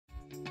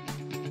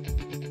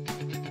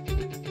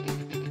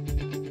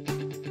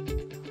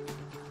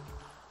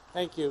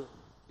Thank you.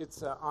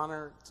 It's an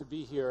honor to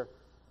be here,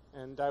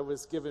 and I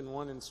was given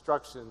one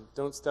instruction: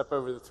 don't step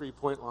over the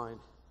three-point line.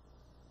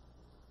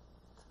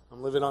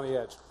 I'm living on the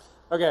edge.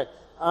 Okay.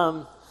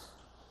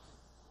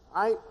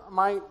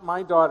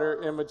 My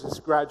daughter Emma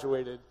just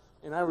graduated,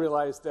 and I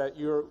realized that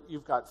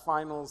you've got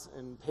finals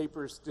and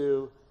papers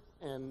due,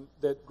 and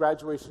that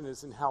graduation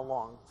is in how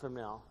long from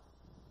now?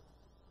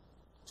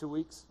 2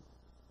 weeks?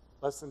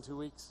 Less than 2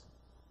 weeks?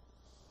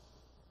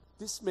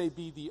 This may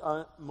be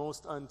the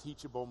most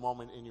unteachable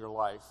moment in your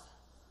life.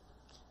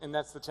 And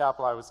that's the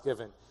chapel I was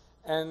given.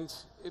 And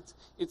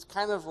it's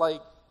kind of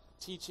like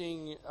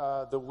teaching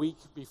the week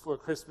before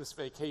Christmas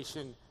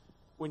vacation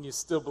when you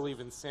still believe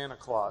in Santa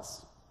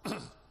Claus.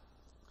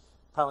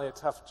 Probably a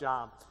tough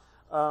job.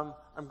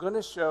 I'm going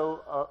to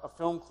show a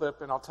film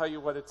clip, and I'll tell you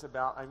what it's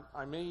about.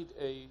 I made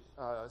a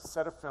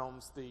set of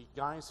films. The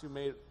guys who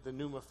made the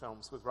Numa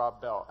films with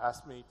Rob Bell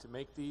asked me to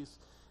make these,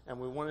 and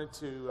we wanted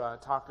to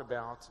talk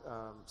about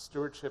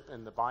stewardship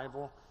in the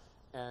Bible.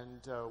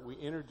 And we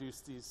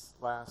introduced these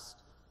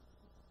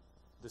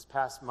this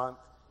past month,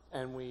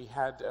 and we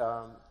had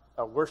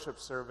a worship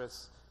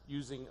service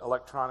using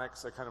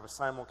electronics, a kind of a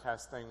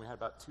simulcast thing. We had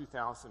about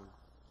 2,000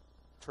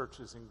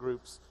 churches and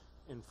groups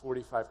in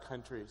 45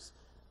 countries,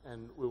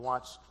 and we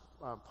watched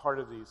part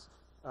of these.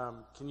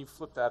 Can you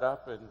flip that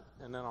up, and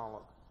then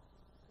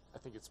I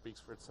think it speaks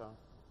for itself.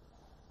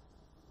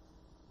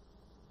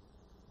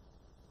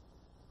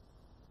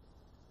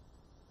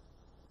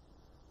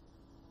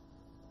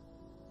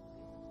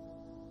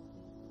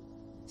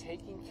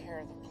 Taking care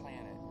of the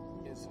planet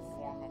is a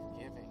form of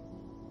giving.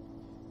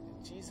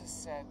 And Jesus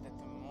said that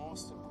the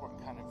most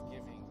important kind of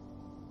giving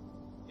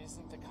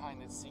isn't the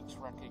kind that seeks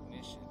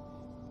recognition.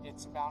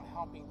 It's about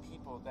helping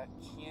people that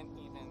can't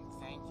even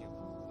thank you.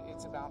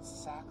 It's about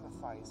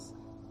sacrifice.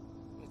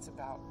 It's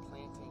about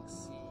planting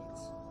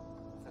seeds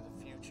for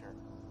the future.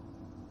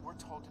 We're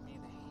told to be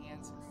the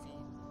hands and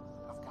feet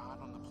of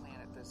God on the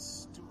planet, the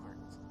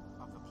stewards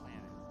of the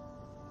planet.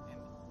 And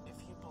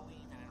if you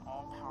believe in an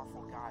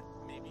all-powerful God,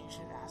 maybe you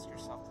should ask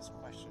yourself this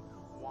question: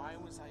 why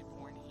was I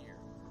born here?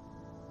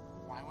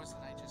 Why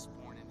wasn't I just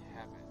born in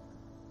heaven?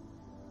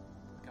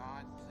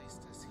 God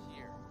placed us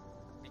here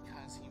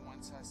because He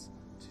wants us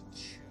to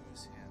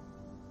choose Him.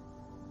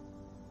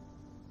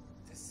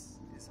 This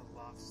is a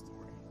love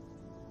story.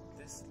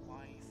 This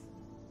life,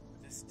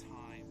 this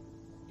time,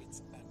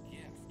 it's a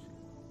gift.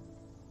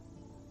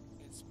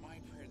 It's my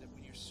prayer that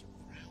when you're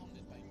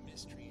surrounded by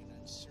mystery and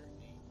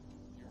uncertainty,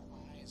 your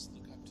eyes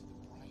look up to the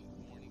bright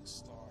morning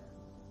star.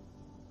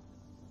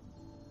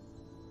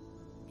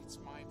 It's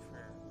my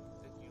prayer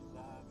that you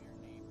love your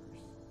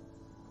neighbors,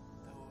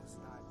 those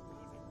not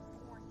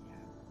even born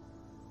yet,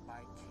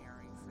 by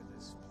caring for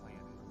this planet.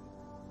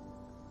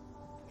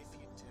 And if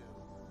you do,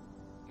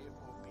 it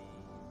will be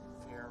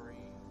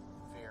very,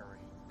 very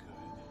good.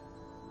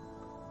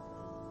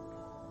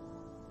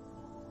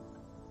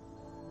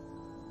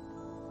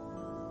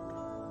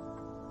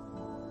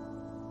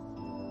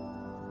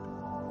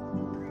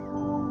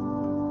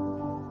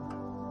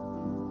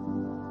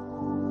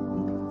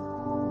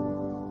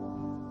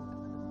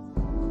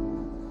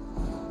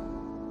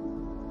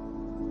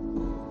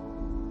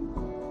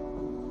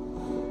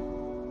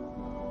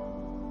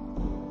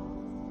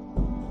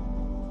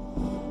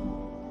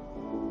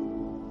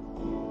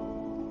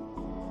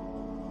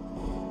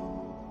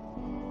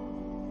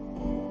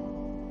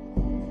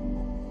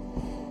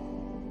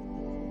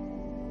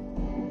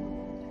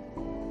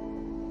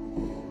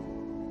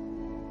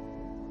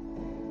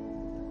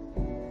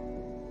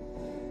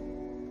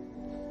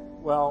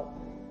 Well,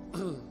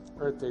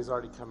 Earth Day's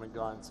already come and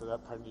gone, so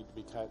that part needs to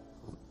be cut.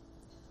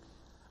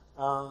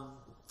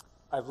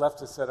 I've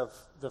left a set of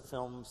the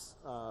films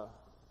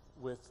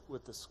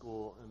with the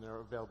school, and they're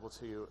available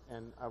to you.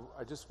 And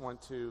I just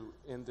want to,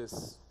 in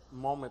this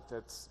moment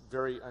that's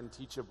very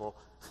unteachable,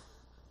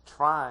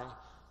 try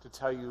to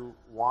tell you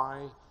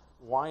why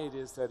it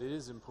is that it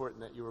is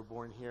important that you were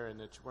born here and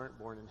that you weren't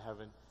born in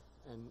heaven,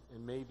 and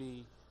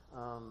maybe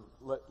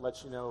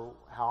let you know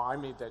how I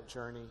made that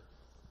journey.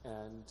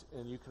 And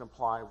you can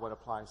apply what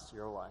applies to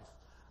your life.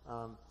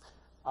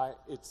 I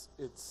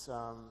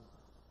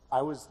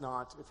was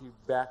not, if you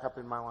back up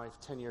in my life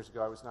 10 years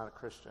ago, I was not a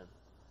Christian.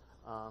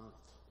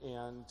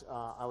 And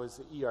I was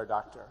an ER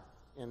doctor,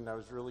 and I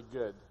was really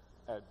good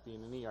at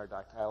being an ER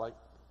doctor. I liked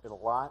it a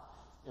lot,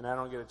 and I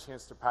don't get a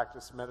chance to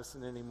practice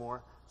medicine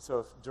anymore. So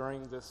if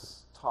during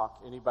this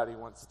talk anybody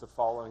wants to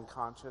fall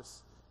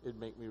unconscious, it'd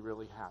make me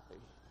really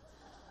happy,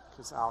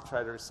 because I'll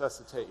try to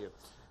resuscitate you.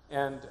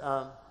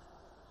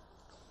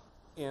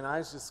 And I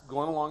was just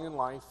going along in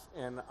life,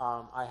 and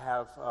I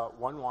have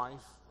one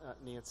wife,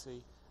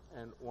 Nancy,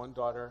 and one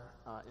daughter,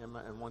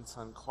 Emma, and one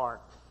son,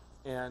 Clark.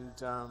 And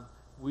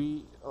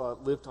we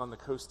lived on the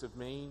coast of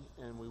Maine,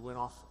 and we went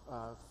off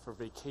for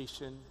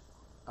vacation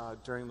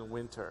during the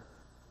winter.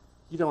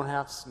 You don't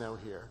have snow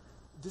here.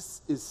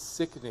 This is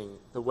sickening.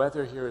 The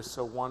weather here is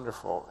so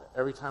wonderful.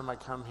 Every time I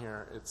come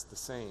here, it's the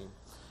same.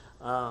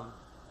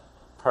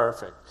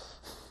 Perfect.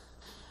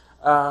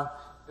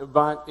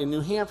 But in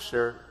New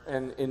Hampshire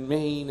and in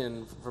Maine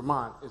and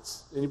Vermont,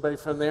 it's anybody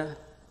from there?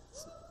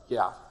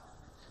 Yeah.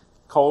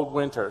 Cold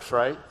winters,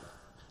 right?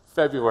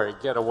 February,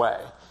 get away.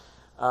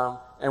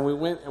 And we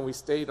went and we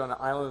stayed on an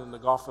island in the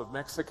Gulf of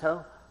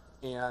Mexico,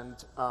 and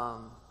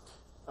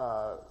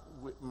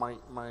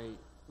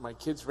my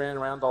kids ran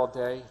around all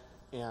day,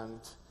 and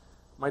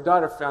my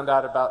daughter found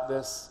out about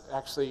this.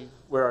 Actually,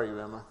 where are you,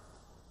 Emma?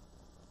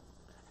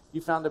 You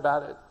found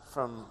about it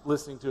from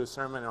listening to a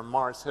sermon on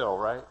Mars Hill,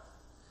 right?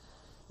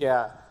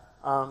 Yeah.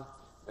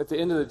 At the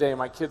end of the day,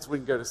 my kids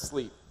wouldn't go to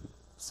sleep,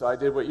 so I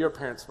did what your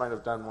parents might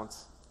have done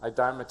once. I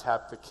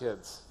dime-a-tapped the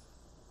kids.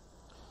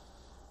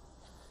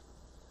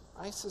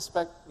 I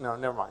suspect, no,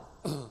 never mind.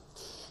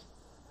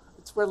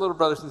 It's where little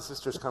brothers and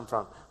sisters come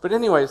from. But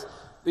anyways,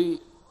 the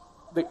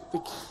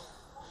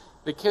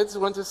kids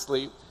went to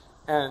sleep,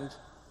 and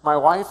my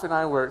wife and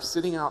I were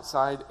sitting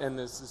outside, and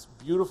there's this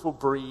beautiful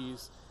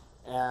breeze,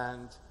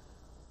 and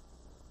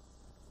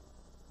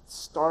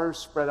stars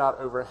spread out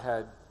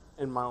overhead,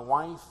 and my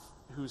wife,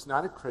 who's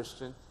not a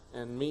Christian,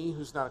 and me,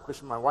 who's not a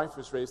Christian, my wife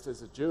was raised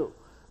as a Jew.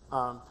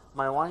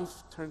 My wife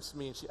turns to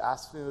me and she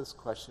asks me this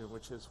question,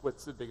 which is,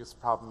 what's the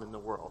biggest problem in the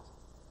world?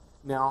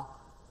 Now,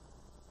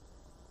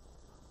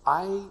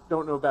 I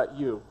don't know about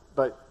you,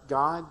 but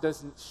God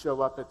doesn't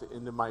show up at the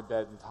end of my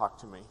bed and talk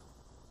to me.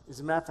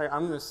 As a matter of fact,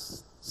 I'm going to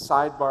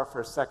sidebar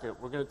for a second.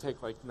 We're going to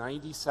take like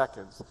 90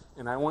 seconds,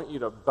 and I want you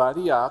to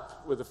buddy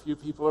up with a few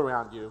people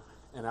around you,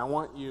 and I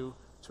want you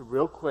to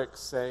real quick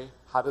say,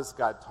 how does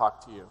God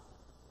talk to you?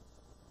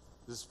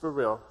 This is for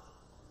real.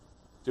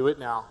 Do it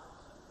now.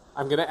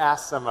 I'm going to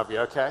ask some of you,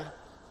 okay?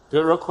 Do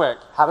it real quick.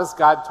 How does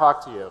God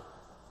talk to you?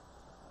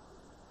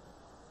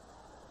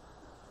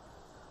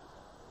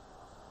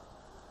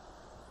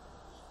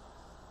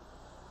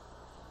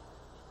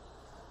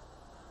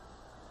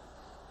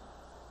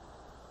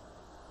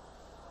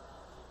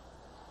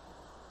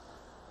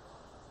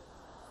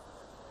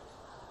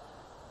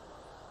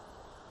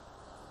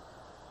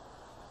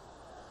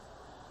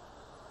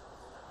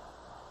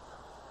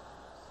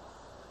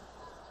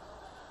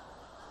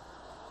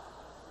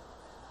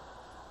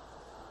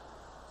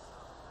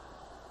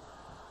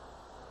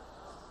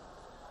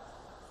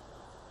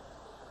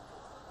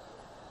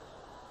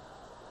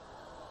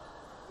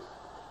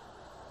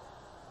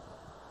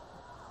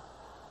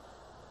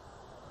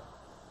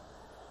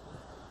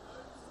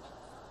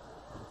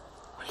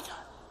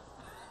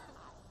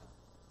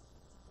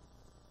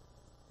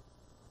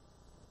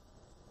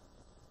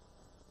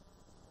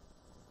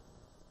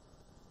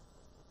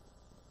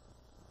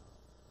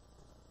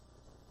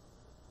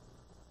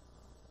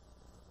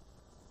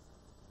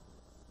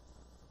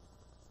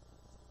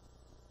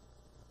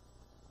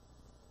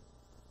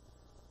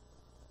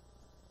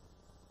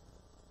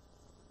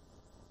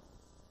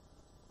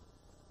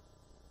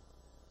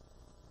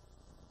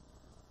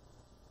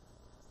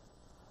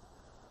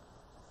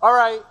 All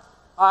right,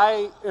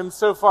 I am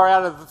so far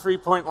out of the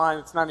three-point line,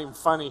 it's not even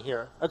funny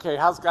here. Okay,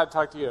 how's God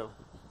talk to you?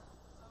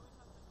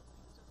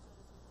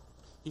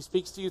 He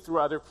speaks to you through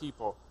other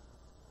people,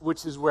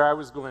 which is where I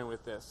was going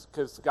with this,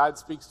 because God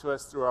speaks to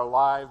us through our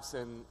lives,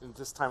 and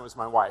this time it was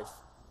my wife.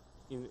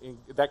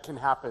 That can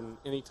happen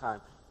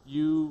anytime.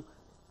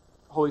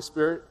 Holy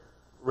Spirit,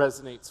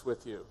 resonates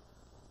with you.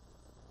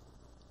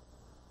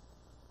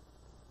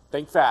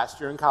 Think fast,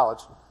 you're in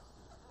college.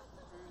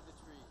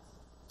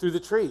 Through the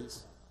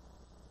trees.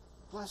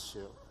 Bless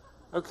you.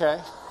 Okay.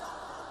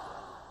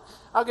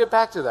 I'll get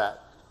back to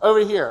that. Over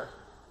here.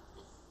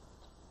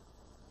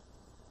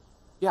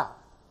 Yeah.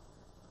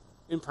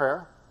 In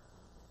prayer.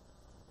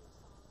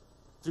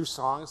 Through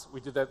songs. We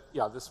did that,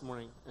 this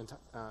morning, and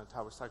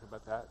Todd was talking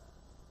about that.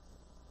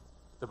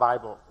 The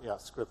Bible,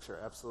 Scripture,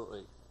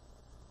 absolutely.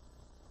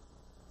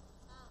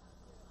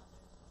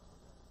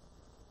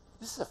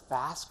 This is a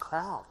fast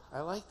crowd. I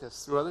like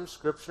this. Through other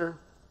Scripture,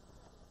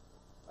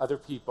 other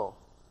people.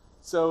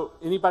 So,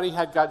 anybody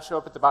had God show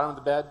up at the bottom of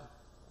the bed?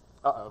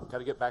 Uh-oh, got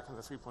to get back in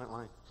the three-point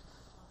line.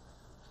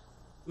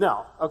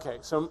 No, okay,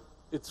 so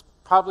it's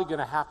probably going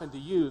to happen to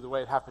you the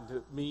way it happened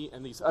to me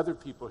and these other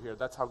people here.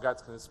 That's how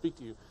God's going to speak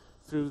to you,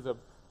 through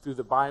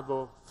the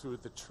Bible, through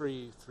the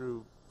tree,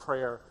 through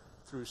prayer,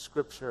 through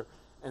Scripture.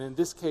 And in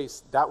this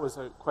case, that was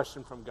a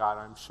question from God,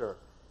 I'm sure.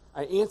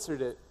 I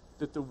answered it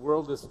that the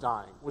world is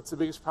dying. What's the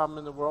biggest problem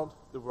in the world?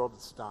 The world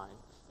is dying.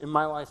 In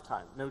my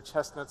lifetime, no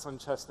chestnuts on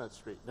Chestnut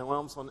Street, no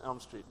elms on Elm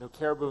Street, no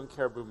caribou in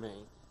Caribou,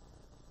 Maine.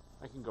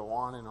 I can go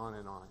on and on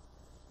and on.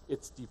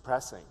 It's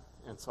depressing,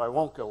 and so I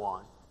won't go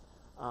on.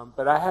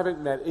 But I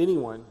haven't met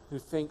anyone who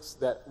thinks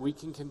that we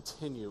can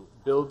continue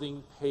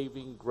building,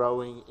 paving,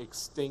 growing,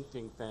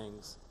 extincting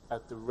things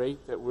at the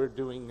rate that we're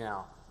doing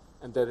now,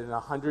 and that in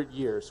 100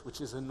 years,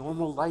 which is a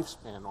normal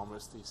lifespan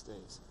almost these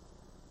days,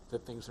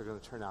 that things are going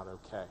to turn out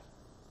okay.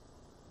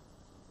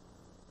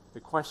 The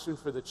question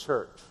for the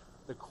church,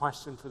 the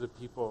question for the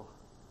people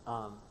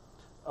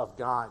of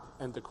God,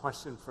 and the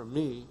question for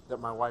me that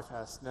my wife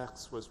asked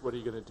next was, what are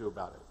you going to do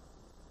about it?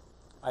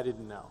 I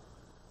didn't know.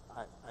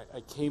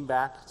 I came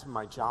back to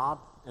my job,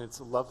 and it's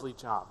a lovely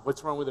job.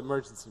 What's wrong with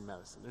emergency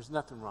medicine? There's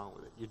nothing wrong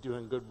with it. You're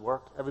doing good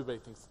work. Everybody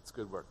thinks it's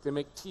good work. They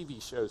make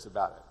TV shows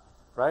about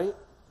it, right?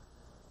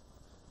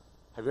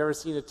 Have you ever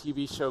seen a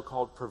TV show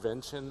called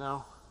Prevention,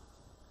 though?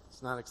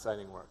 It's not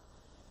exciting work.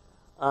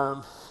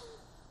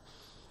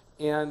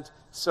 And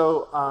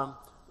so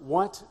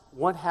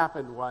what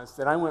happened was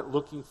that I went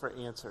looking for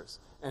answers.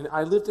 And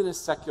I lived in a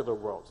secular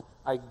world.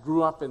 I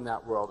grew up in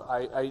that world.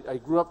 I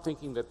grew up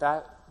thinking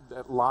that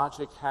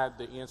logic had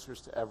the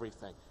answers to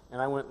everything.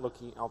 And I went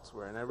looking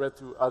elsewhere. And I read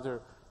through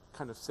other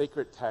kind of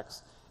sacred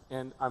texts.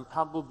 And I'm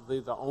probably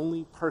the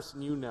only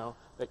person you know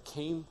that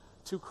came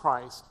to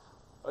Christ.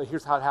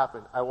 Here's how it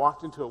happened. I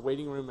walked into a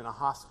waiting room in a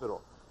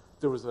hospital.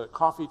 There was a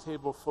coffee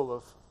table full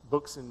of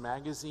books and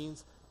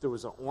magazines. There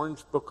was an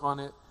orange book on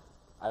it.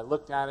 I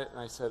looked at it and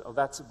I said, oh,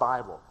 that's a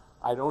Bible.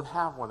 I don't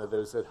have one of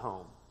those at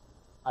home.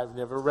 I've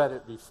never read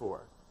it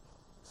before.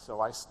 So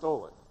I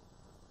stole it.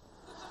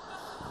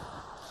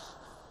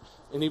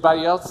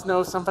 Anybody else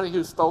know somebody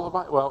who stole a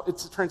Bible? Well,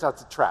 it turns out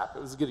it's a trap.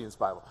 It was Gideon's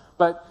Bible.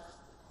 But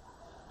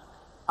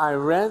I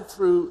read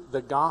through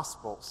the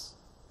Gospels.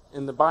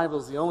 And the Bible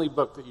is the only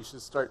book that you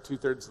should start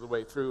 2/3 of the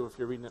way through if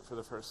you're reading it for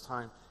the first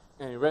time.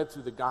 And I read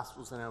through the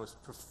Gospels, and I was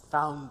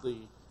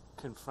profoundly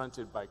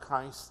confronted by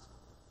Christ.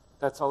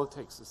 That's all it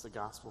takes is the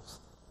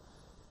Gospels.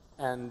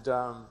 And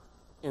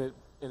it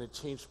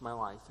changed my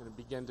life, and it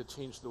began to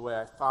change the way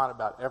I thought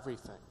about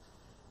everything.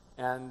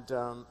 And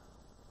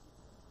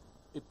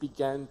it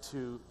began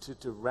to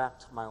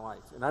direct my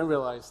life. And I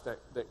realized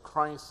that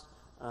Christ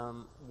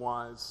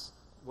was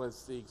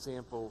the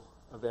example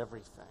of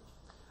everything.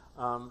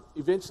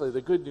 Eventually,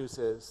 the good news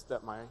is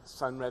that my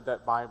son read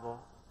that Bible,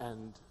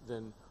 and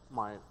then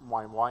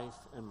my wife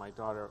and my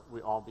daughter,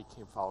 we all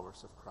became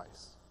followers of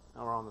Christ.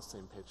 Now we're on the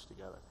same page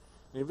together.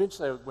 And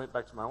eventually I went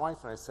back to my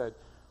wife and I said,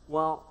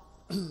 well,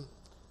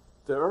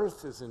 the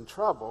earth is in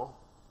trouble,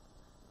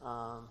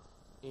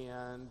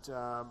 and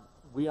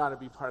we ought to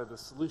be part of the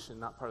solution,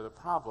 not part of the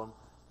problem.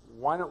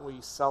 Why don't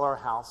we sell our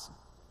house,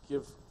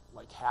 give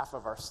like half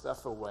of our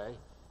stuff away,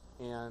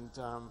 and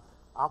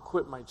I'll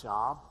quit my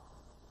job,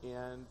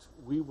 and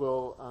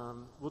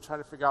we'll try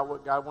to figure out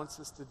what God wants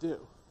us to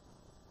do.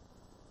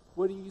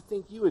 What do you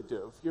think you would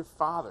do if your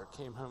father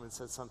came home and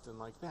said something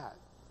like that?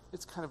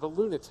 It's kind of a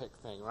lunatic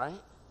thing,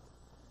 right?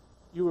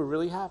 You were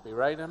really happy,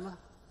 right, Emma?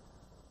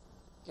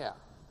 Yeah,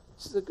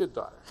 she's a good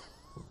daughter.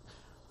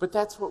 But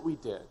that's what we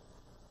did.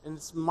 And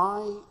it's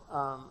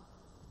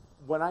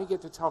what I get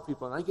to tell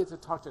people, and I get to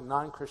talk to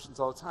non-Christians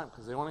all the time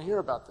because they want to hear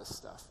about this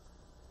stuff.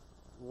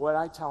 What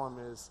I tell them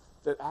is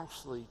that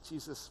actually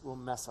Jesus will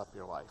mess up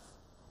your life.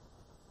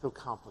 He'll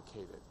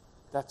complicate it.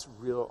 That's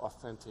real,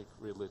 authentic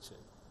religion.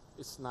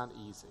 It's not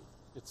easy.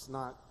 It's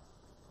not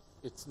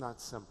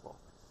simple.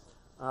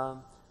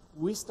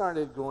 We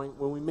started going,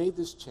 when we made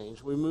this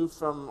change, we moved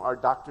from our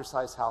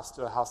doctor-sized house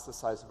to a house the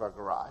size of our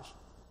garage.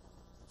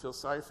 Feel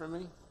sorry for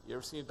me? You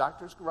ever seen a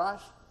doctor's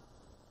garage?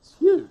 It's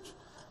huge.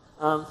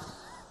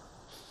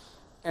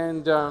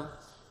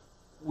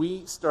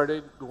 We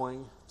started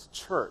going to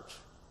church,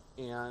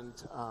 and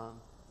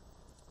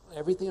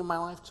everything in my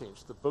life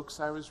changed. The books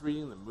I was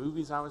reading, the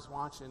movies I was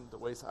watching, the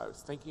ways I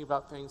was thinking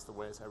about things, the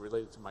ways I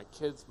related to my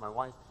kids, my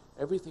wife,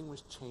 everything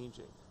was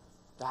changing.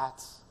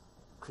 That's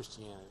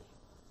Christianity.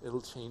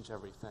 It'll change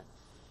everything.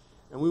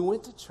 And we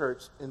went to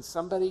church, and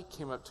somebody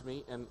came up to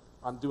me, and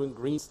I'm doing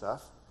green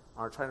stuff.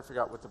 I'm trying to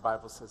figure out what the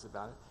Bible says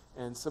about it.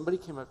 And somebody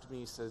came up to me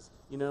and says,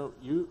 you know,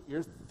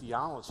 your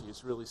theology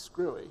is really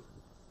screwy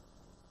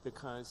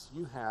because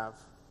you have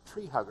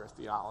tree hugger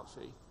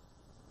theology.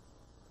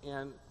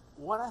 And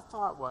what I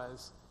thought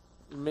was,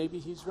 maybe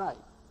he's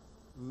right.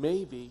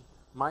 Maybe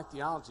my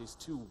theology is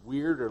too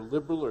weird or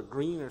liberal or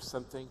green or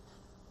something.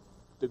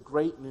 The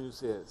great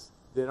news is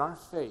that our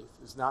faith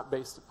is not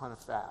based upon a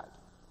fad.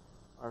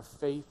 Our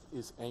faith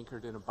is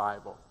anchored in a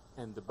Bible,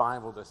 and the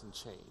Bible doesn't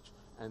change.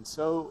 And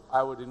so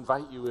I would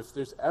invite you, if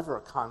there's ever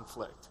a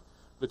conflict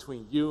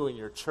between you and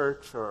your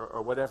church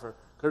or whatever,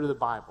 go to the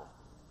Bible.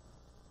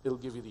 It'll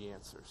give you the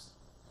answers.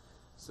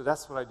 So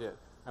that's what I did.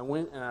 I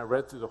went and I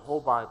read through the whole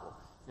Bible,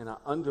 and I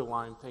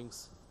underlined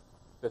things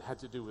that had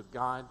to do with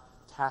God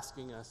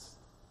tasking us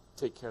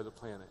to take care of the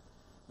planet.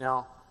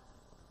 Now,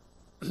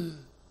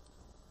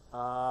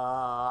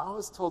 I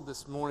was told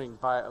this morning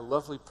by a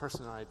lovely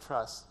person I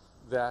trust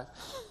that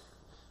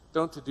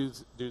don't do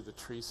the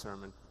tree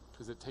sermon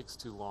because it takes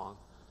too long,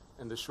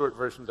 and the short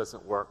version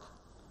doesn't work.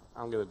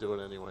 I'm going to do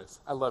it anyways.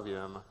 I love you,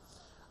 Emma.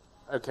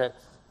 Okay.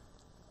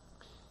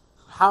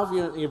 How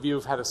many of you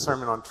have had a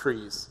sermon on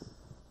trees?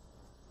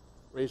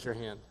 Raise your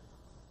hand.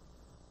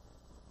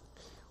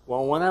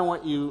 Well, what I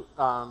want you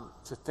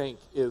to think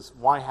is,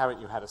 why haven't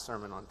you had a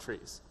sermon on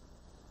trees?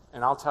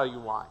 And I'll tell you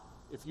why.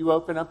 If you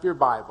open up your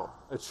Bible,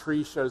 a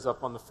tree shows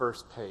up on the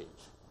first page.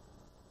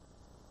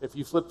 If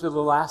you flip to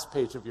the last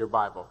page of your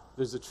Bible,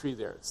 there's a tree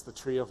there. It's the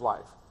tree of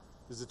life.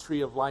 There's a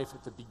tree of life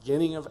at the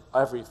beginning of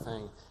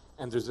everything,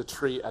 and there's a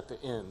tree at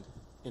the end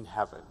in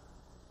heaven.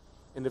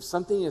 And if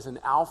something is an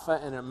alpha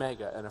and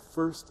omega, and a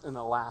first and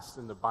a last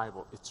in the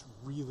Bible, it's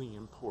really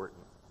important.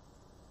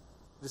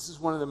 This is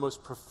one of the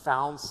most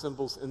profound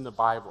symbols in the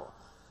Bible.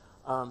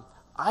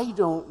 I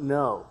don't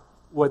know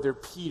whether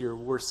Peter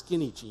wore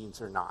skinny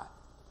jeans or not.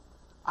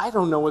 I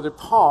don't know whether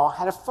Paul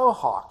had a faux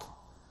hawk.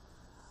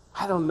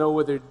 I don't know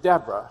whether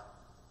Deborah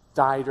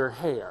dyed her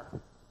hair.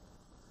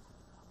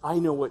 I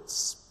know what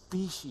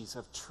species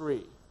of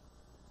tree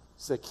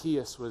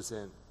Zacchaeus was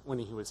in when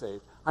he was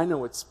saved. I know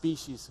what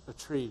species of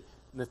tree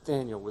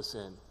Nathanael was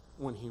in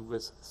when he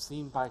was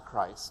seen by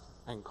Christ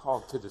and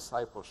called to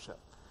discipleship.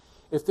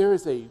 If there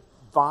is a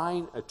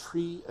vine, a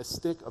tree, a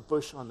stick, a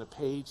bush on the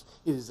page,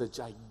 it is a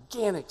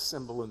gigantic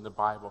symbol in the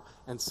Bible,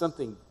 and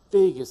something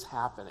big is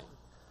happening.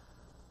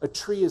 A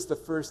tree is the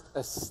first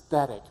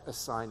aesthetic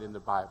assigned in the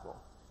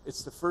Bible.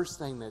 It's the first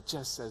thing that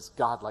just says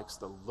God likes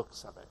the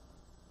looks of it.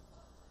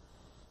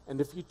 And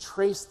if you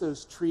trace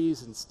those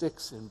trees and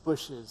sticks and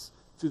bushes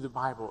through the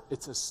Bible,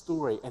 it's a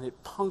story, and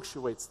it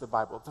punctuates the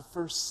Bible. The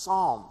first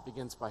psalm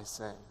begins by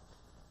saying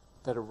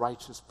that a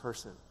righteous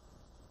person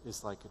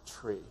is like a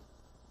tree.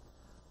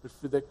 But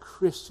for the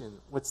Christian,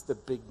 what's the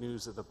big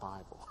news of the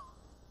Bible?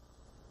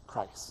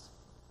 Christ.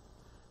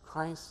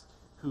 Christ,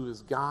 who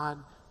is God,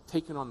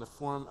 taken on the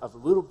form of a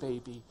little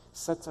baby,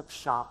 sets up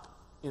shop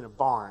in a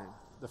barn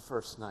the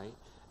first night,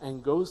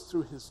 and goes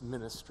through his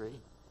ministry,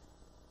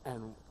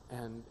 and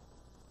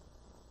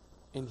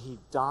he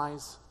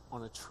dies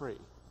on a tree.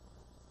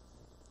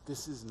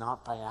 This is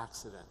not by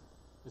accident.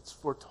 It's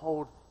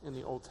foretold in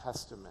the Old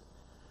Testament.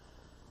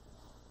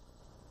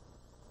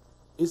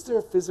 Is there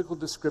a physical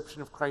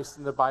description of Christ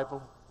in the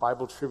Bible?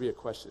 Bible trivia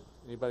question.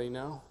 Anybody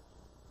know?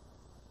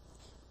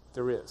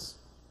 There is.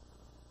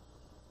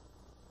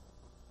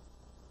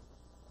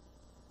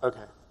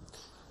 Okay.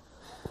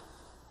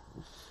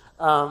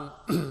 I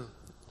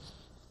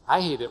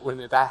hate it when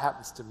that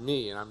happens to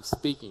me and I'm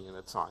speaking and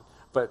it's on,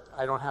 but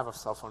I don't have a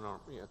cell phone on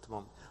me at the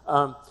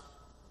moment.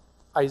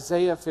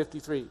 Isaiah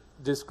 53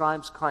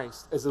 describes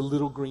Christ as a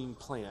little green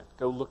plant.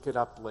 Go look it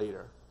up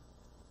later.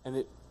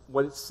 And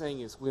what it's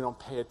saying is we don't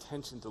pay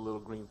attention to little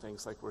green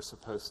things like we're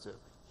supposed to.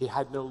 He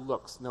had no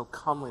looks, no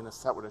comeliness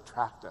that would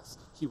attract us.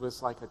 He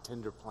was like a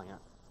tender plant.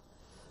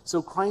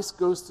 So Christ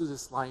goes through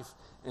this life,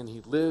 and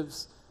he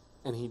lives,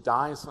 and he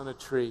dies on a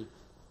tree,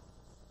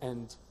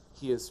 and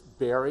he is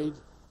buried.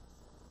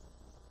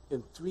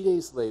 And 3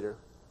 days later,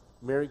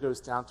 Mary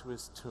goes down to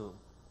his tomb.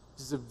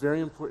 This is a very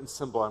important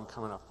symbol I'm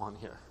coming up on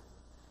here.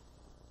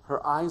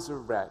 Her eyes are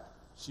red.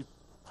 She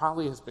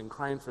probably has been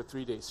crying for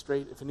 3 days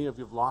straight. If any of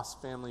you have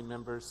lost family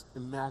members,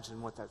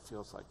 imagine what that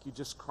feels like. You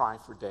just cry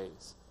for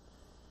days.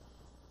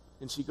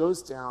 And she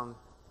goes down,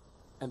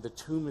 and the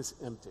tomb is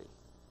empty.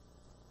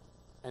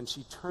 And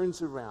she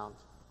turns around,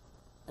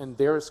 and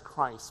there is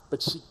Christ,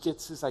 but she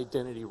gets his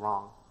identity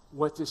wrong.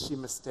 What does she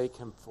mistake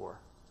him for?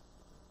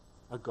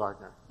 A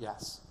gardener.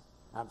 Yes,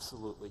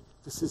 absolutely.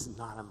 This is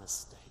not a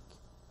mistake.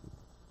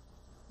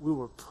 We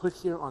were put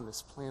here on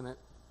this planet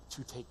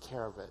to take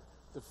care of it.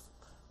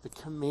 The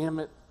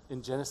commandment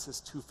in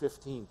Genesis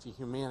 2:15 to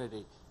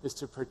humanity is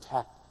to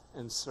protect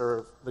and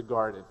serve the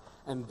garden.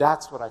 And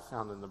that's what I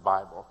found in the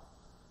Bible.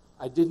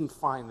 I didn't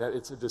find that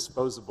it's a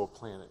disposable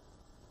planet.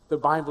 The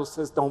Bible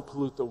says don't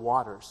pollute the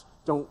waters.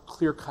 Don't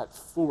clear-cut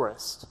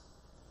forest.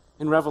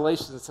 In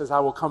Revelation, it says, I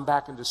will come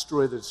back and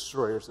destroy the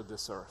destroyers of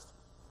this earth.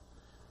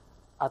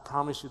 I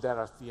promise you that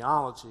our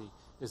theology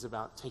is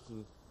about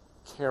taking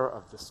care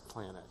of this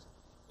planet.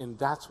 And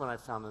that's what I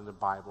found in the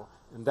Bible.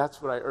 And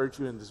that's what I urge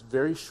you in this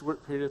very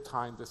short period of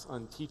time, this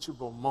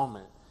unteachable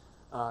moment,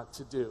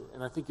 to do.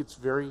 And I think it's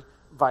very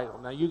vital.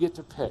 Now, you get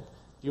to pick.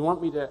 Do you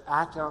want me to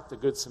act out the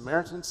Good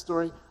Samaritan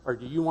story, or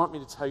do you want me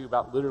to tell you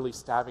about literally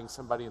stabbing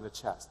somebody in the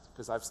chest?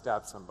 Because I've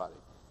stabbed somebody.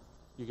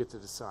 You get to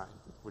decide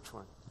which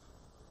one.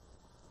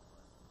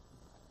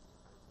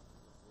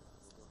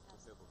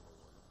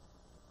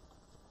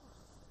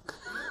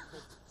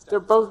 They're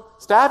both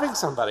stabbing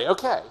somebody.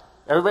 Okay.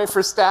 Everybody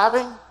for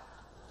stabbing?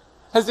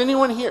 Has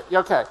anyone here,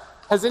 okay.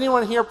 Has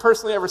anyone here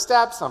personally ever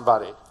stabbed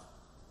somebody?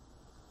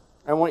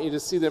 I want you to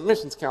see the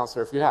admissions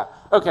counselor if you have.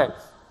 Okay.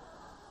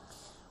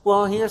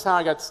 Well, here's how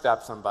I got to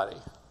stab somebody.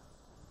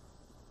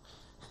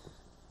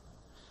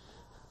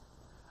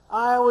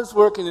 I was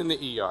working in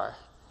the ER,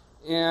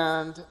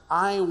 and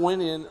I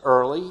went in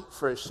early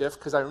for a shift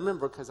because I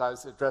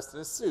was dressed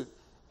in a suit,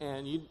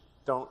 and you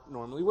don't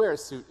normally wear a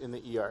suit in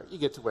the ER. You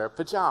get to wear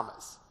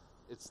pajamas.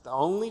 It's the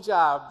only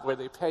job where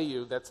they pay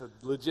you that's a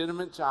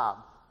legitimate job,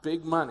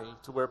 big money,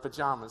 to wear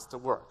pajamas to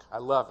work. I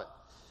love it.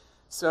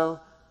 So,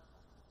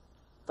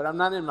 but I'm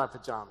not in my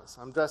pajamas.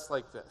 I'm dressed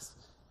like this.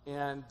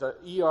 And the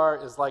ER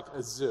is like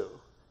a zoo.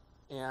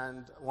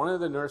 And one of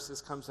the nurses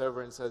comes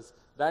over and says,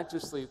 Dr.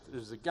 Sleeth,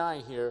 there's a guy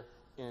here,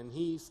 and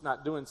he's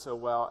not doing so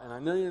well, and I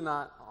know you're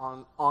not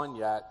on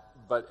yet,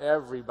 but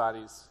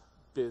everybody's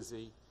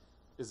busy.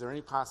 Is there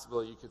any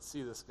possibility you could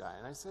see this guy?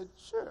 And I said,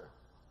 sure,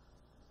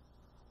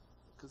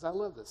 because I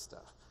love this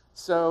stuff.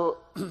 So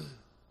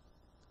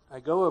I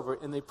go over,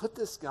 and they put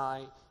this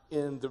guy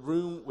in the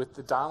room with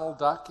the Donald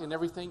Duck and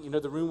everything. You know,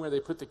 the room where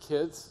they put the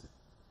kids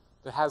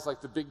that has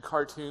like the big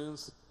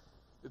cartoons?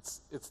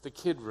 It's the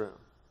kid room.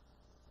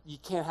 you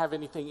can't have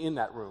anything in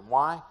that room.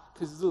 Why?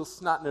 Because these little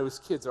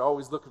snot-nosed kids are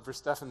always looking for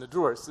stuff in the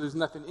drawers, so there's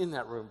nothing in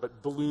that room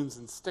but balloons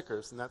and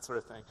stickers and that sort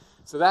of thing.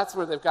 So that's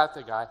where they've got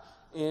the guy.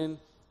 And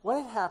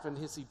what had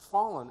happened is he'd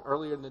fallen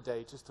earlier in the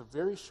day, just a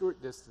very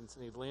short distance,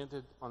 and he'd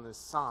landed on his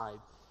side.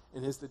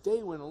 And as the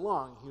day went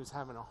along, he was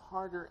having a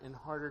harder and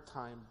harder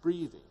time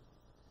breathing.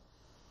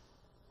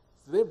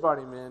 So they brought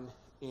him in,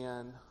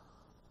 and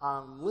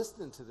I'm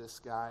listening to this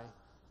guy,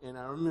 and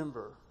I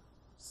remember,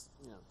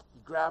 he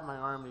grabbed my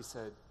arm and he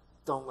said,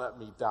 "Don't let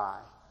me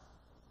die."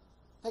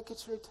 That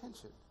gets your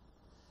attention.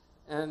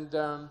 And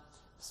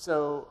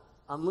so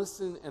I'm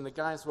listening, and the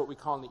guy's what we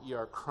call in the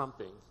ER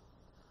crumping.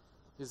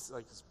 His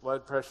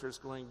blood pressure is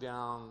going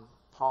down,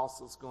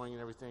 pulse is going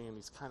and everything, and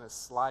he's kind of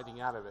sliding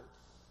out of it.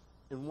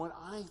 And what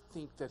I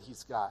think that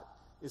he's got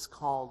is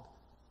called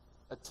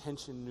a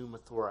tension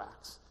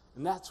pneumothorax.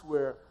 And that's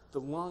where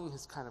the lung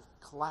has kind of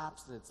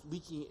collapsed and it's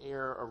leaking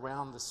air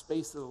around the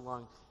space of the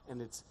lung,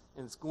 and it's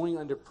going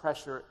under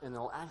pressure, and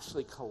it'll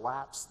actually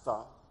collapse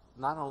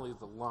not only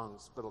the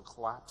lungs, but it'll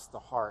collapse the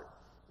heart,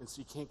 and so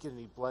you can't get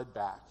any blood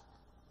back.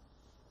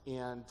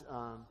 And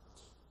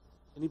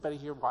anybody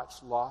here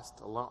watch Lost,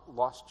 a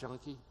Lost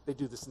Junkie? They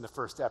do this in the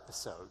first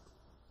episode.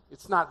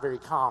 It's not very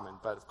common,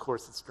 but of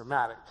course it's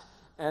dramatic.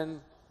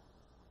 And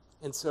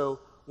so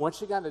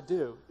what you got to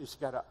do is you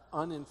got to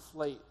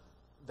uninflate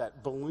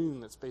that balloon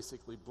that's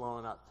basically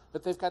blowing up.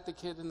 But they've got the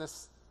kid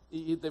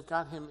they've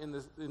got him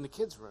in the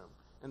kids' room,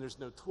 and there's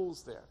no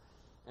tools there,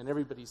 and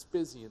everybody's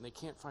busy, and they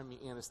can't find me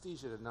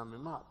anesthesia to numb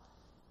him up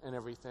and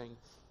everything.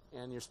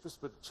 And you're supposed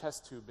to put a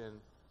chest tube in,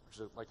 which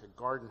is like a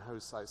garden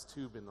hose-sized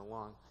tube in the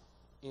lung.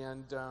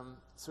 And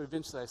so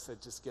eventually I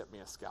said, "Just get me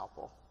a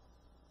scalpel."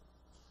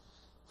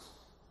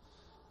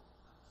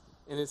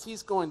 And as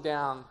he's going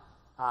down,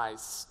 I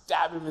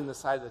stab him in the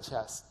side of the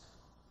chest.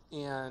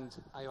 And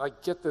I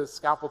get the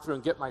scalpel through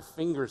and get my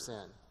fingers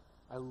in.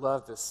 I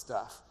love this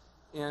stuff.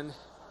 And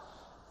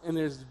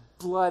there's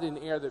blood and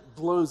air that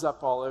blows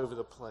up all over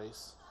the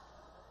place.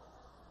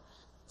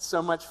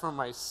 So much from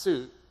my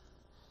suit.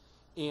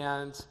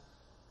 And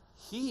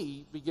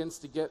he begins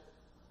to get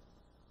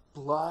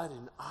blood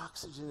and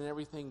oxygen and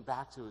everything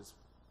back to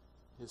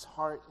his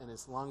heart and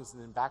his lungs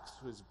and then back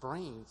to his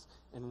brains,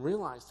 and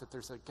realized that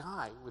there's a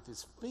guy with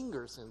his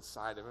fingers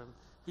inside of him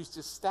who's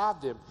just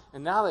stabbed him.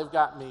 And now they've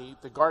got me,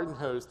 the garden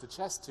hose, the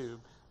chest tube,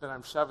 that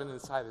I'm shoving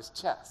inside his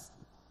chest.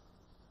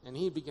 And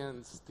he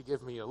begins to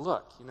give me a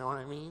look, you know what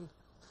I mean?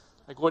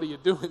 Like, "What are you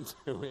doing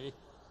to me?"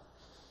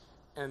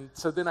 And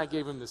so then I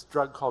gave him this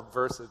drug called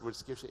Versed,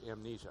 which gives you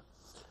amnesia.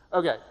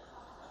 Okay.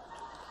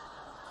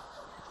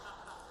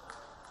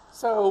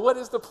 So what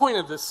is the point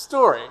of this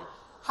story?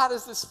 How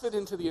does this fit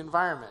into the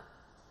environment?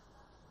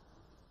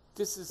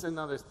 This is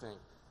another thing.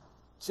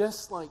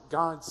 Just like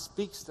God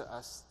speaks to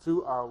us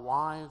through our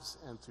wives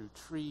and through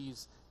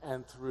trees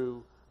and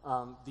through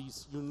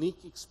these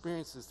unique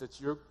experiences that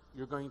you're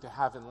going to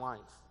have in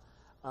life,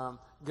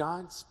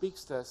 God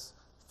speaks to us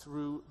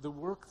through the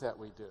work that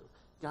we do.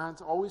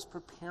 God's always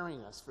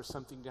preparing us for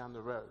something down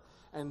the road.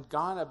 And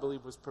God, I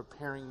believe, was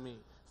preparing me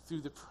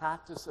through the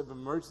practice of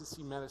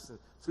emergency medicine,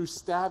 through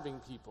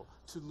stabbing people,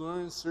 to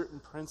learn certain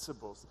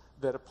principles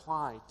that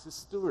apply to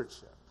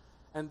stewardship.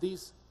 And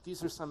these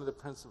are some of the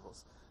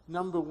principles.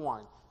 Number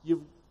one,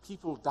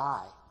 people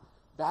die.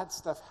 Bad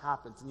stuff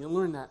happens, and you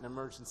learn that in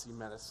emergency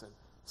medicine.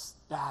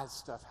 Bad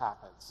stuff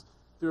happens.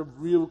 There are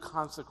real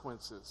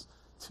consequences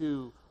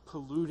to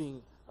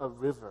polluting a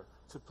river,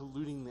 to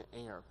polluting the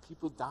air.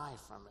 People die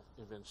from it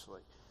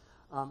eventually.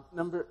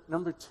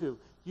 Number two,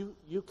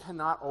 you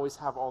cannot always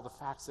have all the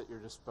facts at your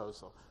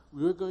disposal.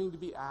 We're going to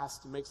be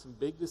asked to make some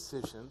big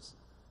decisions,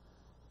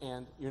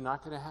 and you're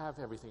not going to have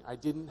everything. I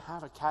didn't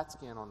have a CAT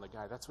scan on the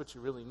guy. That's what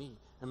you really need.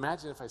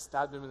 Imagine if I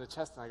stabbed him in the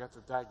chest and I got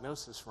the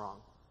diagnosis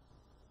wrong.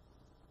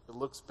 It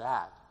looks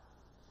bad.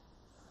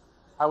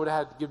 I would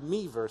have had to give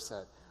me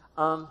Versed.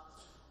 And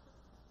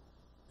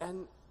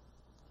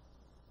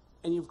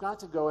you've got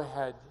to go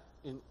ahead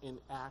and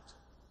act,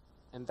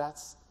 and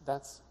that's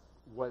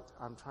what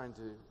I'm trying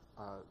to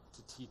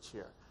teach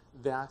here.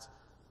 That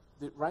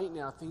right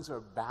now things are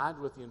bad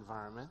with the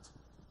environment.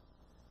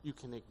 You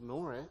can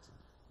ignore it.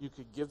 You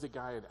could give the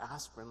guy an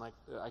aspirin, like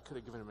I could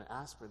have given him an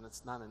aspirin,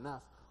 that's not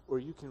enough. Or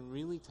you can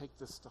really take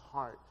this to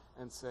heart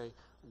and say,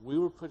 we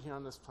were put here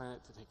on this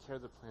planet to take care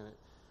of the planet.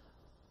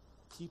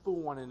 People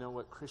want to know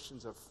what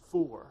Christians are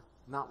for,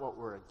 not what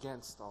we're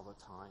against all the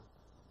time.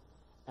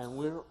 And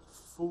we're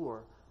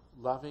for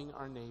loving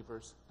our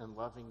neighbors and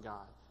loving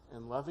God.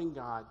 And loving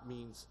God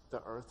means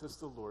the earth is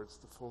the Lord's,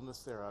 the fullness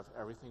thereof.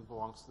 Everything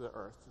belongs to the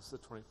earth. This is the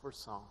 24th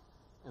Psalm.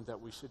 And that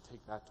we should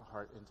take that to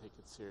heart and take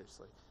it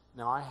seriously.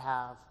 Now, I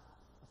have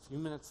a few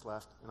minutes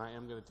left, and I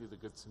am going to do the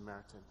Good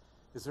Samaritan.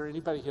 Is there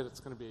anybody here that's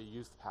going to be a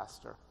youth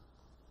pastor?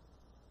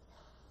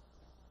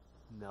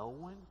 No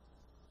one?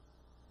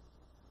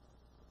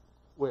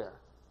 Where?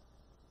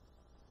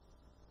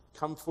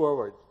 Come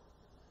forward.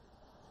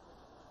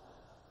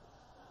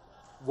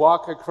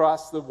 Walk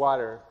across the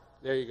water.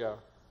 There you go.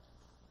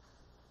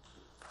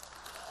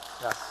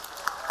 Yes.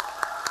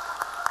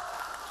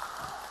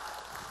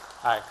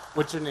 Hi.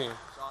 What's your name?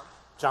 John.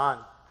 John.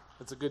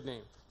 That's a good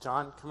name.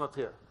 John, come up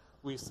here.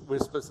 We're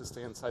supposed to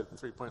stay inside the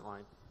three-point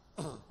line.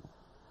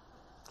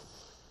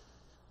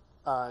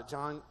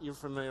 John, you're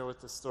familiar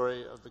with the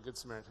story of the Good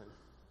Samaritan?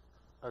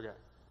 Okay.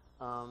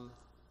 I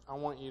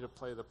want you to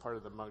play the part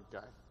of the mugged guy.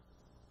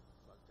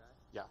 Mugged guy?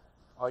 Yeah.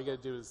 All you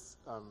got to do is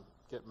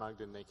get mugged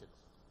and naked.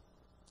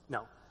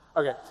 No.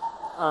 Okay.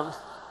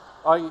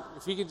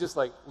 If you could just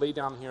like lay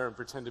down here and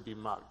pretend to be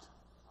mugged.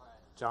 All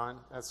right. John,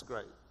 that's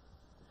great.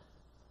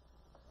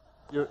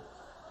 You're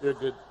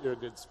a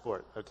good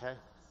sport, okay?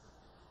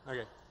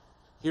 Okay.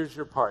 Here's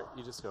your part.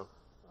 You just go,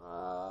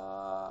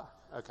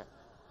 okay.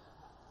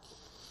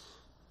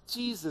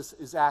 Jesus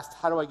is asked,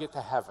 how do I get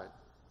to heaven?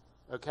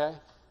 Okay?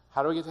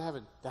 How do I get to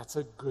heaven? That's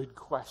a good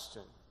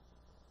question.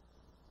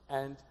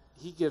 And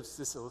he gives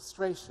this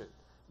illustration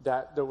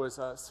that there was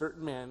a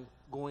certain man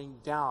going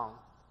down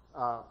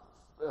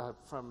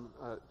from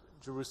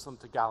Jerusalem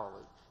to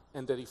Galilee,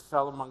 and that he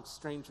fell among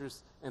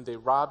strangers, and they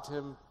robbed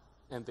him,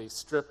 and they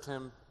stripped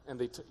him, and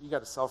you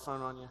got a cell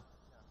phone on you?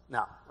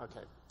 No,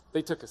 okay.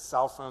 They took his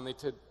cell phone, they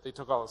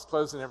took all his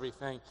clothes and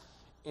everything,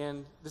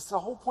 and the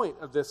whole point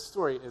of this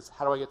story is,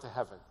 how do I get to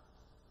heaven?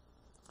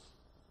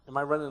 Am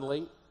I running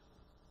late?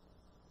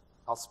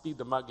 I'll speed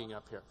the mugging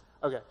up here.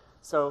 Okay,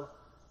 so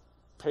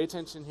pay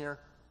attention here.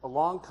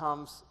 Along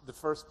comes the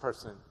first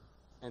person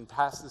and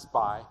passes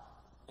by,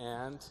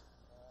 and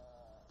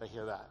they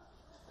hear that.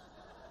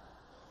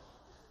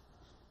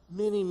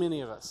 Many,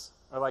 many of us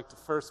are like the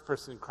first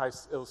person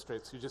Christ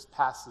illustrates who just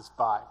passes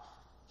by.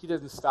 He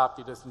doesn't stop.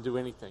 He doesn't do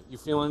anything. You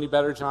feel any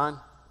better, John?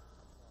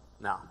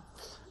 No.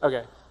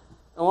 Okay.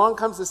 Along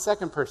comes the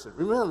second person.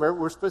 Remember,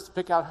 we're supposed to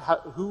pick out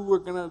who we're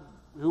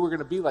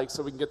gonna be like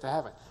so we can get to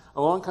heaven.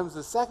 Along comes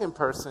the second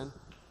person,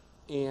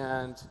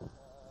 and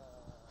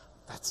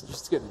that's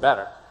just getting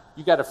better.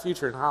 You got a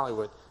future in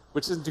Hollywood,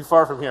 which isn't too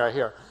far from here, I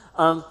hear.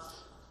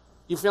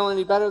 You feel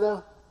any better,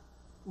 though?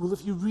 Well,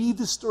 if you read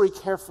the story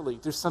carefully,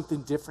 there's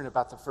something different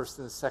about the first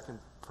and the second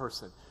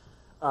person.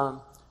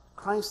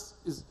 Christ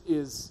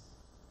is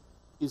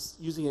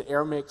using an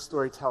Aramaic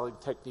storytelling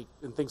technique,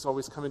 and things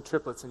always come in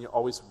triplets, and you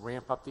always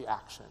ramp up the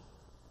action.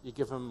 You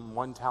give them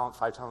 1 talent,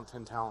 5 talents,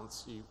 10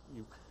 talents.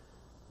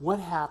 What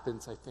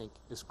happens, I think,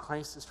 is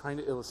Christ is trying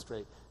to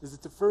illustrate, is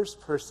that the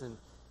first person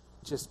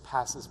just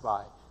passes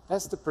by.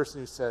 That's the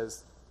person who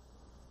says,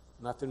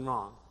 nothing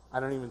wrong.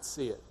 I don't even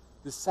see it.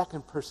 The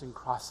second person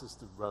crosses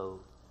the road.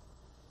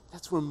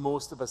 That's where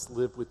most of us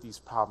live with these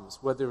problems,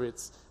 whether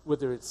it's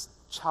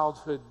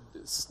childhood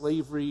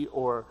slavery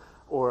or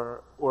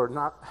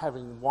not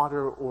having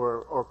water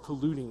or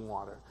polluting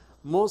water.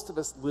 Most of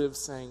us live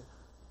saying,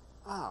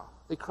 oh,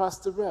 they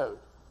crossed the road.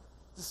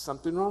 There's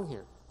something wrong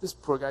here. This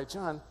poor guy,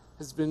 John,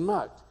 has been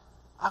mugged.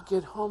 I'll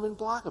get home and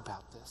blog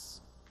about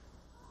this.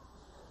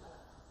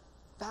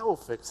 That will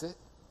fix it,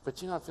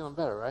 but you're not feeling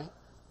better, right?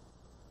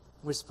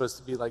 We're supposed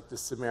to be like the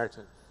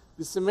Samaritan.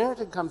 The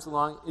Samaritan comes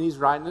along, and he's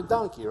riding a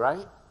donkey,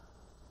 right?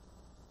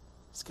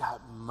 He's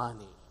got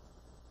money.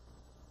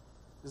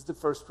 This is the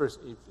first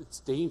person. It's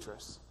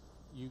dangerous.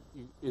 You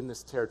in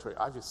this territory.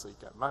 Obviously, you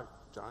got mugged,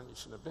 John. You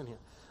shouldn't have been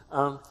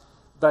here.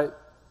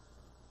 But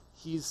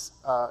he's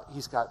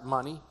got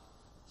money.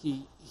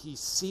 He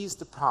sees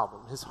the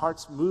problem. His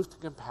heart's moved to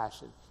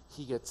compassion.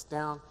 He gets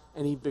down,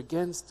 and he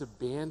begins to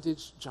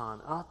bandage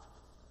John up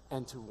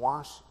and to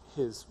wash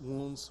his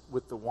wounds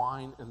with the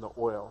wine and the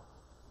oil.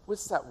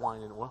 What's that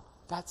wine and oil?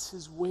 That's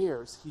his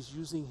wares. He's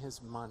using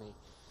his money.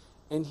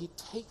 And he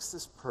takes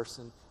this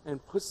person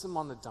and puts them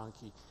on the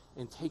donkey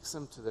and takes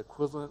them to the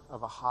equivalent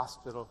of a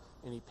hospital,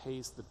 and he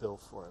pays the bill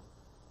for him.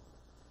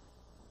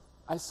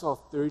 I saw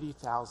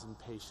 30,000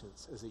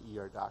 patients as an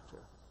ER doctor.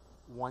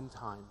 One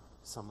time,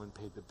 someone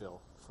paid the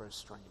bill for a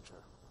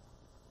stranger.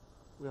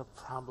 We are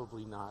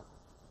probably not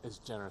as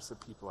generous a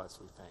people as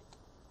we think,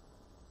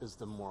 is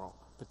the moral.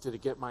 But did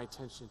it get my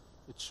attention?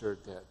 It sure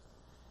did.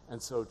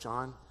 And so,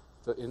 John,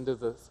 the end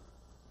of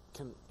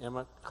can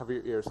Emma cover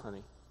your ears,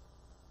 honey?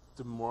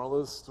 The moral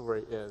of the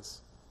story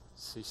is,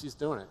 see, she's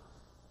doing it.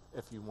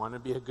 If you want to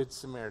be a good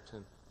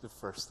Samaritan, the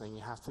first thing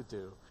you have to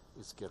do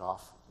is get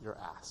off your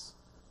ass.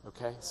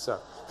 Okay? So,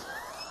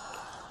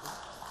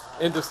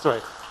 end of story.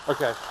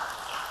 Okay.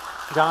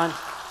 John,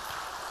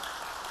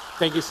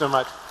 thank you so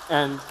much.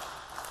 And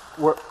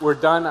we're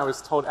done. I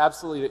was told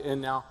absolutely to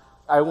end now.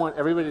 I want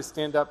everybody to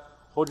stand up,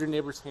 hold your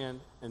neighbor's hand,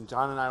 and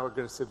John and I are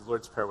going to say the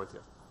Lord's Prayer with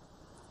you.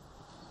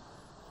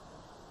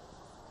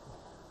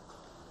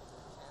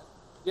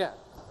 Yeah.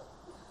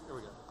 Here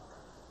we go.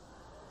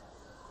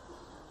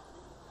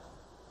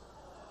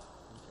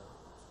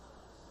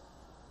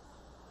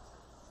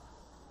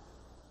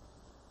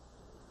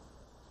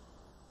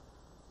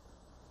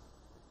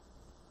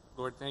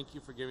 Lord, thank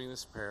you for giving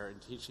this prayer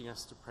and teaching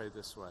us to pray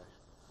this way.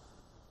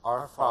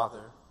 Our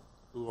Father,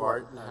 who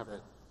art in heaven,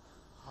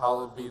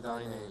 hallowed be thy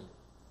name.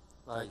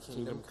 Thy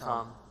kingdom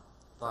come,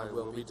 thy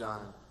will be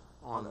done,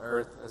 on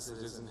earth as it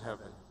is in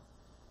heaven.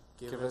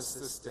 Give us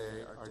this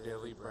day our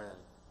daily bread,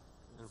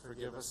 and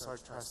forgive us our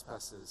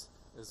trespasses,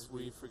 as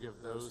we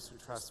forgive those who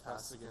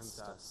trespass against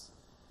us.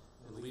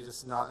 and lead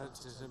us not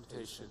into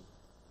temptation,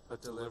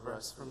 but deliver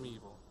us from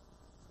evil.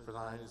 For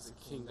thine is the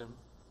kingdom,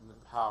 and the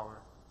power,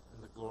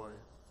 and the glory,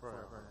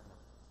 forever and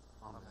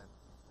ever. Amen.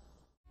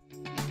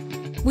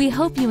 We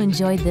hope you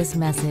enjoyed this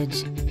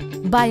message.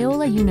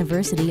 Biola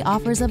University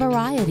offers a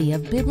variety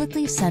of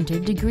biblically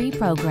centered degree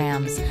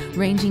programs,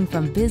 ranging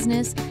from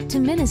business to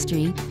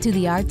ministry to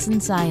the arts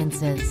and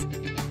sciences.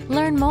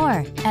 Learn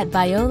more at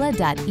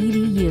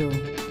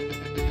biola.edu.